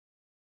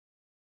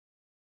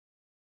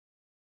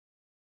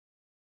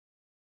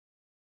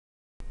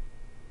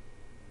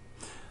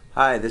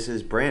Hi, this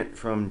is Brant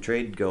from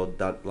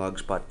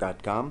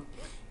tradeguild.blogspot.com,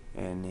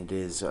 and it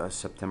is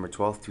September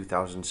 12th,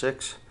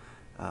 2006.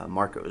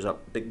 Market was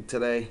up big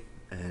today,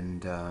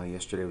 and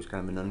yesterday was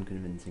kind of an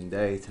unconvincing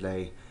day.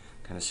 Today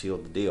kind of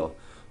sealed the deal.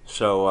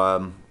 So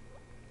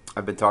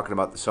I've been talking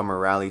about the summer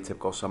rally,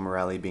 typical summer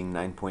rally being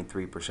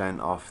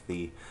 9.3% off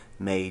the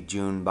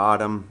May-June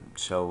bottom,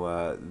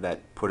 so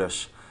that put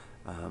us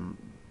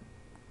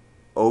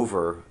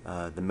over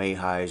the May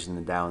highs in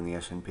the Dow and the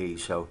S&P.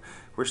 So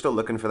we're still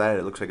looking for that.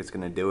 It looks like it's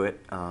going to do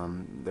it.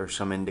 There's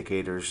some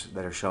indicators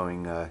that are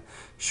showing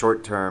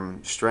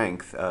short-term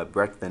strength,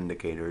 breadth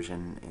indicators,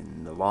 and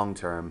in the long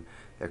term,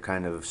 they're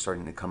kind of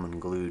starting to come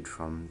unglued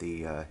from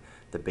the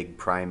big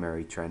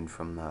primary trend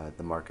from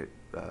the market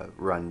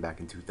run back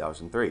in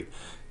 2003.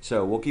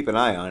 So we'll keep an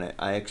eye on it.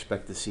 I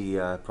expect to see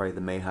probably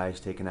the May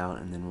highs taken out,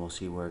 and then we'll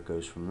see where it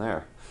goes from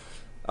there.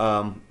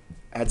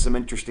 Had some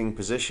interesting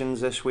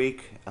positions this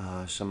week.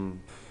 Some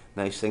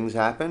nice things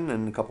happened,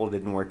 and a couple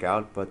didn't work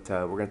out. But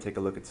we're going to take a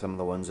look at some of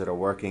the ones that are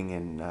working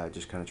and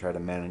just kind of try to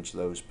manage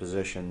those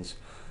positions.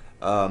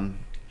 And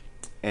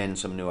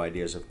some new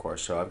ideas, of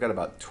course. So I've got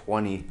about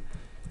 20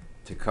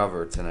 to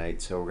cover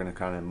tonight, so we're going to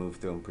kind of move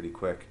through them pretty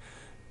quick.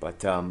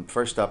 But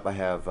first up, I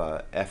have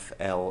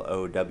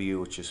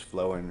FLOW, which is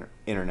Flow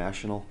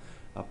International,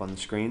 up on the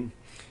screen.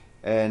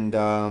 And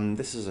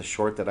this is a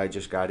short that I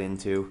just got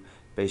into.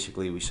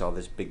 Basically, we saw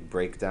this big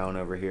breakdown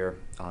over here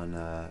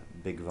on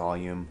big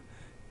volume,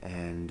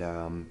 and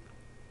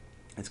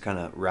it's kind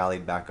of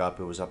rallied back up.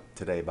 It was up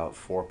today about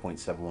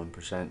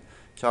 4.71%.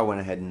 So I went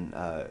ahead and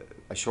I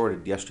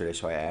shorted yesterday,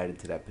 so I added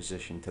to that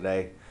position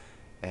today.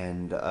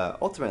 And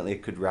ultimately,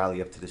 it could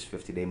rally up to this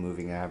 50-day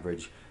moving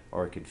average,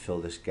 or it could fill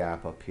this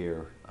gap up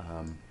here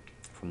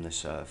from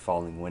this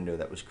falling window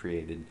that was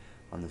created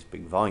on this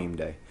big volume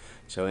day.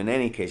 So in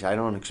any case, I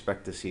don't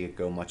expect to see it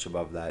go much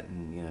above that,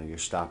 and your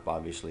stop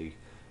obviously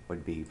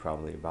would be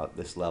probably about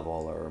this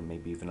level, or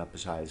maybe even up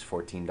as high as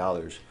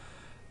 $14.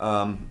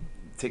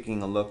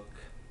 Taking a look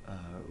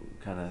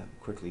kind of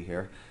quickly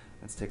here,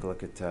 let's take a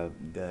look at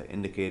the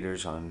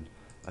indicators on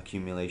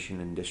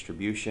accumulation and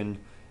distribution.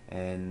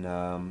 And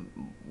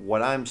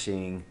what I'm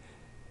seeing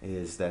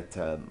is that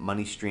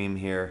money stream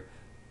here,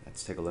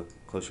 let's take a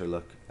closer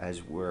look.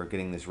 As we're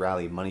getting this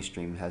rally, money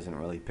stream hasn't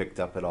really picked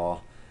up at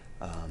all.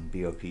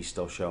 BOP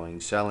still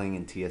showing selling,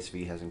 and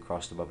TSV hasn't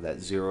crossed above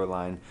that zero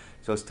line.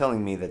 So it's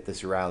telling me that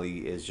this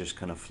rally is just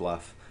kind of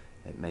fluff.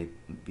 It may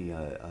be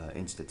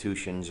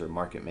institutions or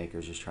market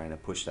makers just trying to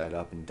push that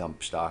up and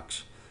dump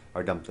stocks,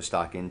 or dump the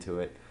stock into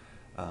it.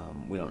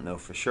 We don't know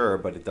for sure,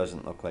 but it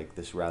doesn't look like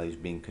this rally is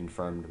being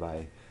confirmed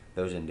by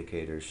those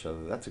indicators.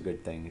 So that's a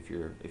good thing if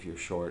you're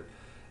short.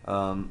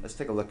 Let's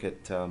take a look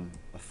at a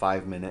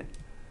 5-minute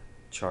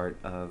chart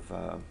of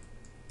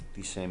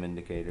these same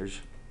indicators.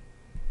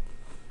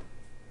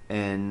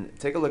 And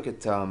take a look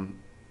at, let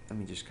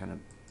me just kind of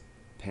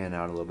pan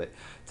out a little bit.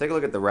 Take a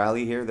look at the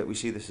rally here that we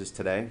see. This is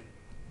today.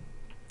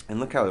 And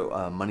look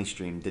how money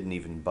stream didn't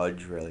even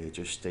budge, really. It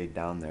just stayed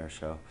down there.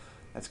 So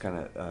that's kind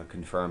of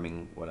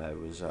confirming what I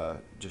was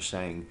just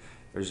saying.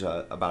 There's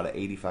about an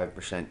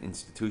 85%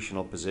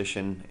 institutional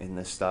position in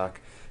this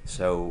stock.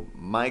 So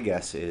my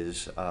guess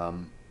is,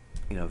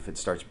 if it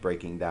starts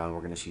breaking down, we're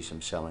going to see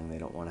some selling. They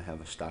don't want to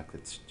have a stock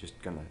that's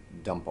just going to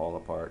dump all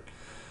apart.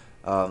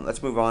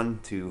 Let's move on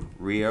to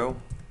RIO,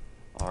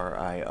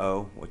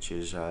 RIO, which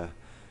is, okay,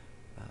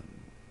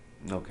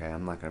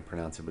 I'm not going to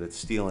pronounce it, but it's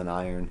steel and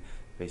iron.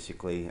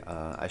 Basically,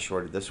 I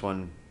shorted this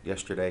one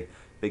yesterday.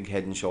 Big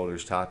head and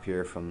shoulders top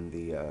here from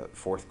the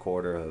fourth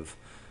quarter of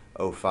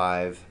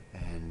 05.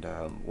 And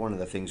one of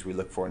the things we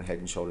look for in head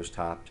and shoulders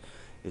top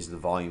is the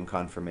volume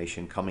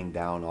confirmation coming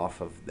down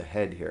off of the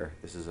head here.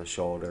 This is a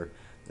shoulder,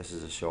 this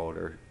is a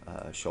shoulder,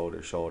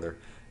 shoulder,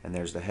 and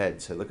there's the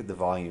head. So look at the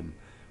volume.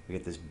 We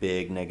get this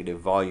big negative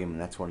volume, and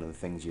that's one of the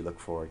things you look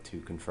for to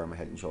confirm a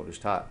head and shoulders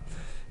top.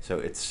 So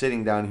it's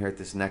sitting down here at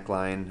this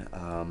neckline.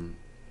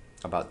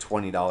 About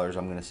 $20,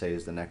 I'm going to say,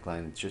 is the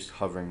neckline. It's just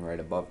hovering right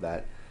above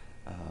that.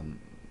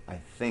 I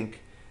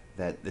think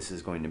that this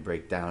is going to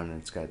break down,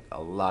 and it's got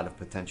a lot of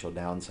potential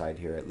downside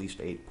here, at least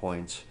 8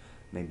 points,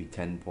 maybe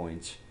 10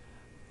 points.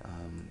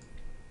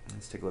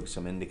 Let's take a look at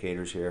some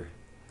indicators here.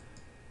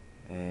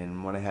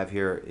 And what I have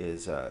here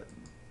is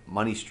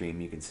money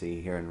stream. You can see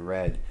here in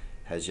red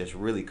has just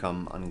really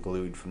come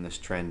unglued from this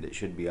trend. It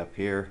should be up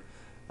here,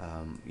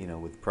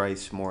 with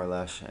price more or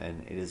less,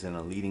 and it is in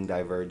a leading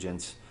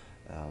divergence.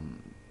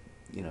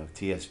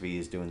 TSV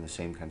is doing the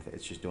same kind of thing.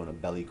 It's just doing a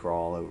belly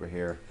crawl over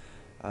here.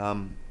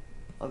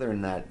 Other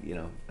than that,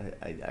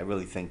 I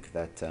really think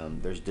that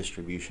there's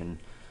distribution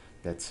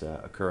that's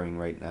occurring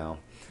right now.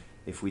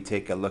 If we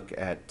take a look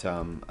at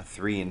a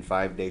 3- and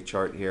 5-day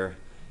chart here,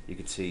 you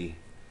can see,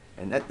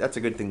 and that's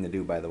a good thing to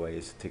do, by the way,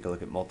 is to take a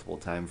look at multiple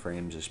time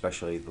frames,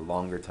 especially the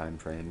longer time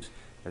frames.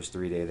 There's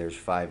 3-day, there's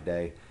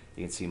 5-day.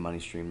 You can see money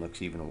stream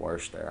looks even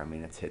worse there. I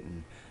mean, it's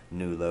hitting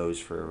new lows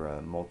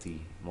for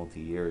multi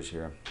years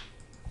here.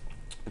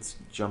 Let's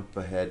jump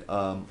ahead.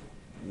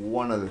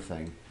 One other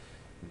thing,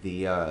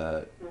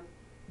 the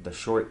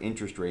short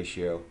interest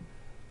ratio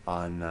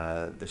on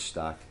this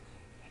stock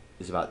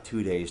is about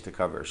 2 days to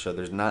cover. So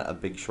there's not a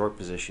big short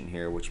position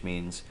here, which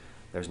means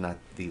there's not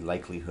the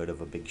likelihood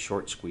of a big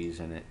short squeeze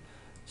in it.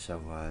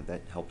 So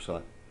that helps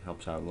out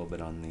a little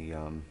bit on the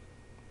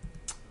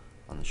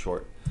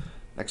short.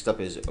 Next up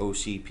is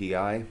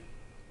OCPI,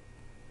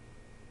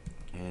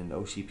 and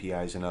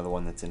OCPI is another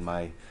one that's in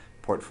my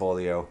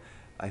portfolio.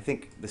 I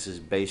think this is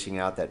basing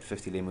out that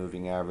 50-day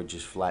moving average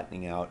is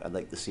flattening out. I'd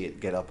like to see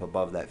it get up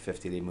above that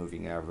 50-day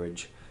moving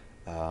average,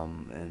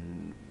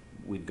 and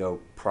we'd go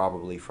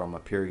probably from a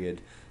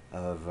period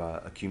of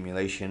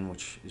accumulation,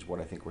 which is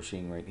what I think we're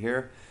seeing right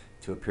here,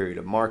 to a period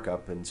of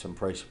markup and some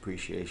price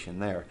appreciation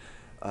there.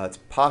 It's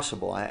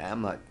possible,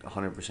 I'm not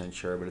 100%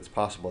 sure, but it's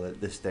possible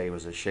that this day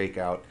was a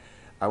shakeout.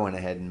 I went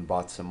ahead and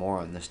bought some more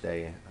on this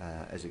day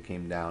as it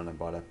came down. I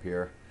bought up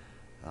here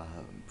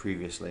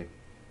previously.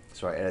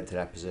 So I added to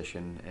that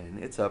position,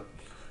 and it's up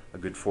a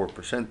good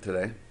 4%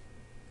 today.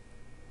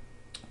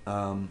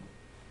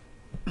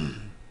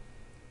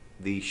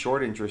 The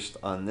short interest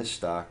on this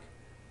stock,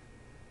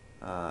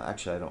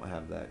 actually I don't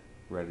have that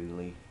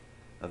readily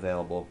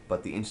available,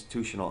 but the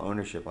institutional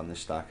ownership on this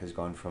stock has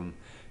gone from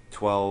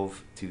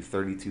 12 to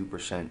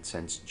 32%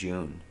 since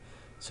June.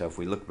 So if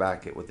we look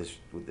back at what this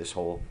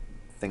whole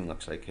thing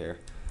looks like here,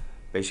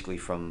 basically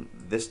from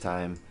this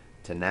time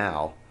to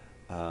now,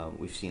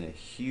 we've seen a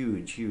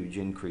huge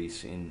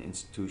increase in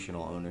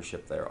institutional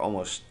ownership there,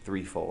 almost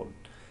threefold.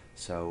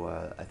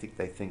 So I think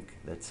they think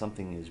that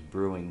something is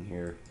brewing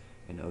here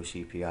in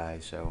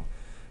OCPI, so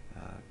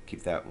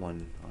keep that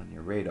one on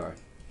your radar.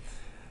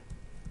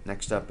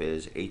 Next up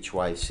is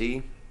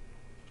HYC,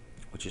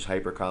 which is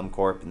Hypercom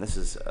Corp, and this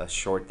is a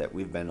short that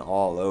we've been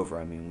all over.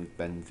 I mean, we've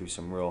been through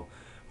some real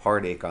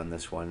heartache on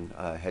this one,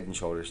 head and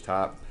shoulders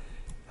top.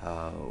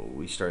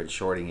 We started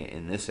shorting it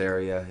in this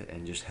area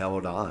and just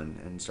held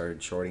on and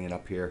started shorting it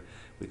up here.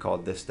 We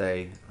called this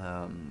day,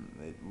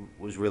 it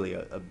was really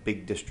a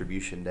big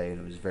distribution day,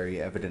 and it was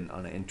very evident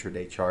on an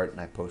intraday chart,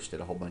 and I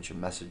posted a whole bunch of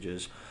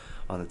messages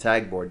on the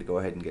tag board to go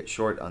ahead and get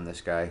short on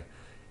this guy,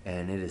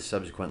 and it has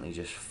subsequently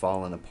just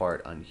fallen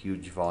apart on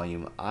huge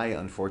volume. I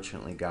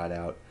unfortunately got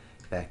out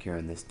back here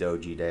on this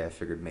doji day. I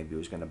figured maybe it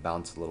was going to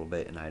bounce a little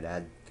bit and I'd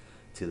add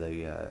to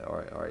the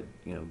or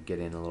you know, get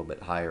in a little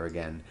bit higher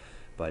again,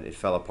 but it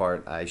fell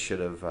apart. I should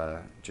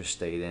have just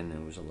stayed in.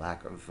 It was a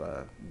lack of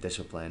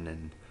discipline,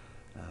 and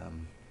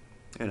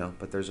you know,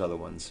 but there's other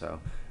ones. So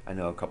I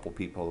know a couple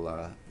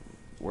people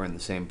were in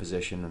the same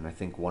position, and I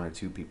think 1 or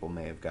 2 people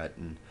may have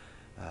gotten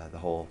the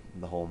whole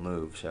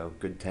move. So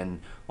good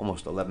 10,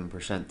 almost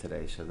 11%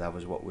 today. So that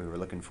was what we were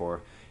looking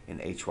for in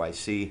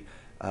HYC.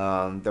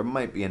 There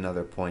might be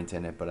another point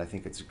in it, but I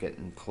think it's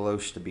getting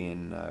close to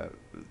being,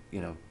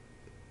 you know,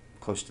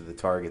 close to the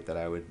target that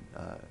I would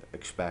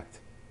expect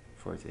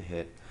for it to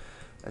hit.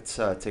 Let's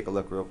take a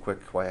look real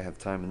quick while I have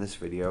time in this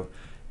video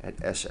at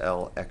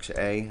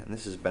SLXA, and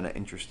this has been an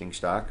interesting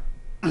stock.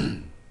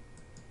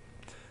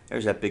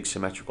 There's that big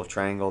symmetrical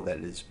triangle that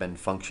has been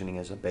functioning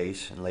as a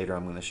base, and later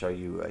I'm going to show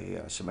you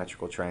a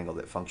symmetrical triangle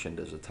that functioned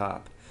as a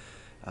top.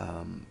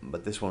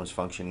 But this one was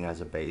functioning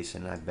as a base,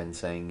 and I've been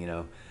saying, you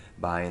know,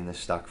 buy in this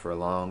stock for a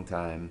long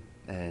time,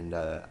 and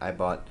I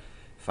bought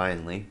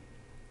finally,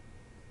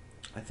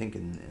 I think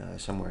in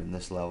somewhere in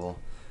this level,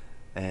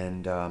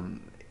 and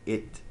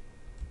it,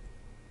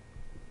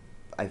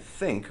 I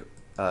think,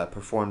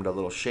 performed a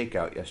little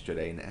shakeout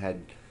yesterday, and it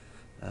had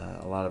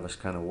a lot of us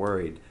kind of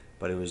worried,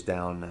 but it was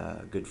down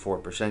a good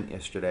 4%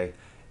 yesterday,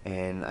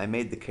 and I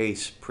made the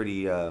case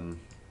pretty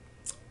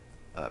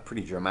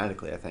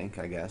dramatically,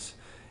 I guess,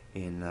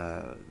 in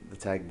the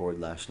tag board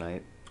last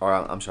night, or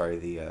I'm sorry,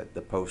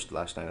 the post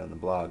last night on the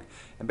blog.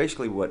 And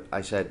basically what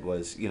I said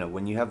was, you know,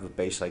 when you have a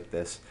base like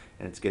this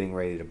and it's getting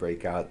ready to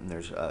break out, and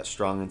there's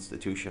strong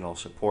institutional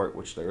support,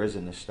 which there is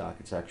in this stock,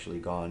 it's actually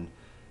gone,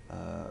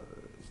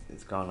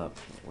 it's gone up.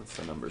 What's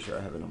the numbers here?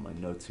 I have it on my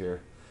notes here.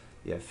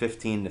 Yeah,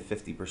 15 to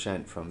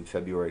 50% from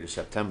February to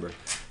September.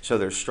 So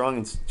there's strong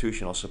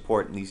institutional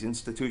support, and these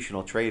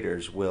institutional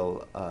traders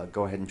will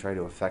go ahead and try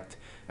to affect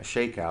a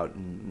shakeout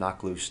and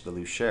knock loose the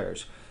loose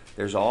shares.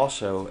 There's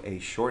also a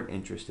short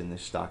interest in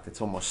this stock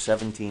that's almost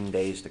 17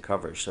 days to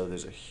cover. So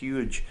there's a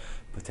huge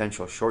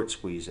potential short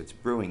squeeze that's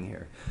brewing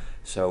here.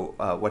 So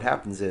what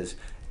happens is,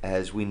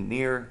 as we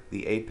near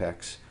the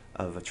apex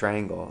of a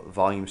triangle,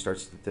 volume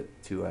starts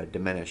to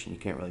diminish, and you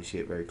can't really see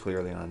it very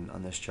clearly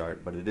on this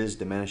chart, but it is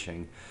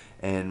diminishing.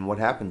 And what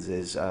happens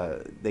is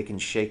they can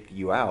shake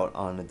you out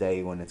on a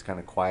day when it's kind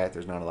of quiet,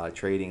 there's not a lot of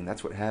trading.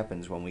 That's what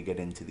happens when we get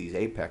into these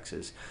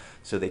apexes.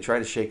 So they try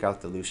to shake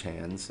out the loose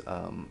hands,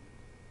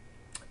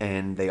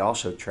 and they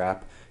also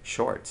trap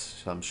shorts.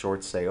 Some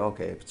shorts say,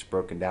 okay, if it's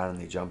broken down, and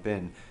they jump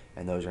in,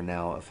 and those are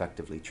now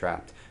effectively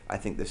trapped. I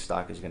think this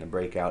stock is going to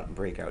break out and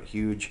break out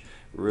huge.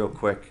 Real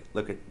quick,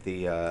 look at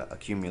the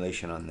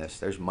accumulation on this.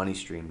 There's money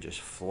stream just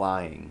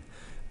flying.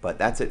 But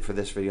that's it for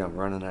this video. I'm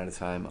running out of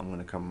time. I'm going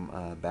to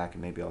come back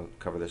and maybe I'll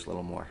cover this a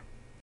little more.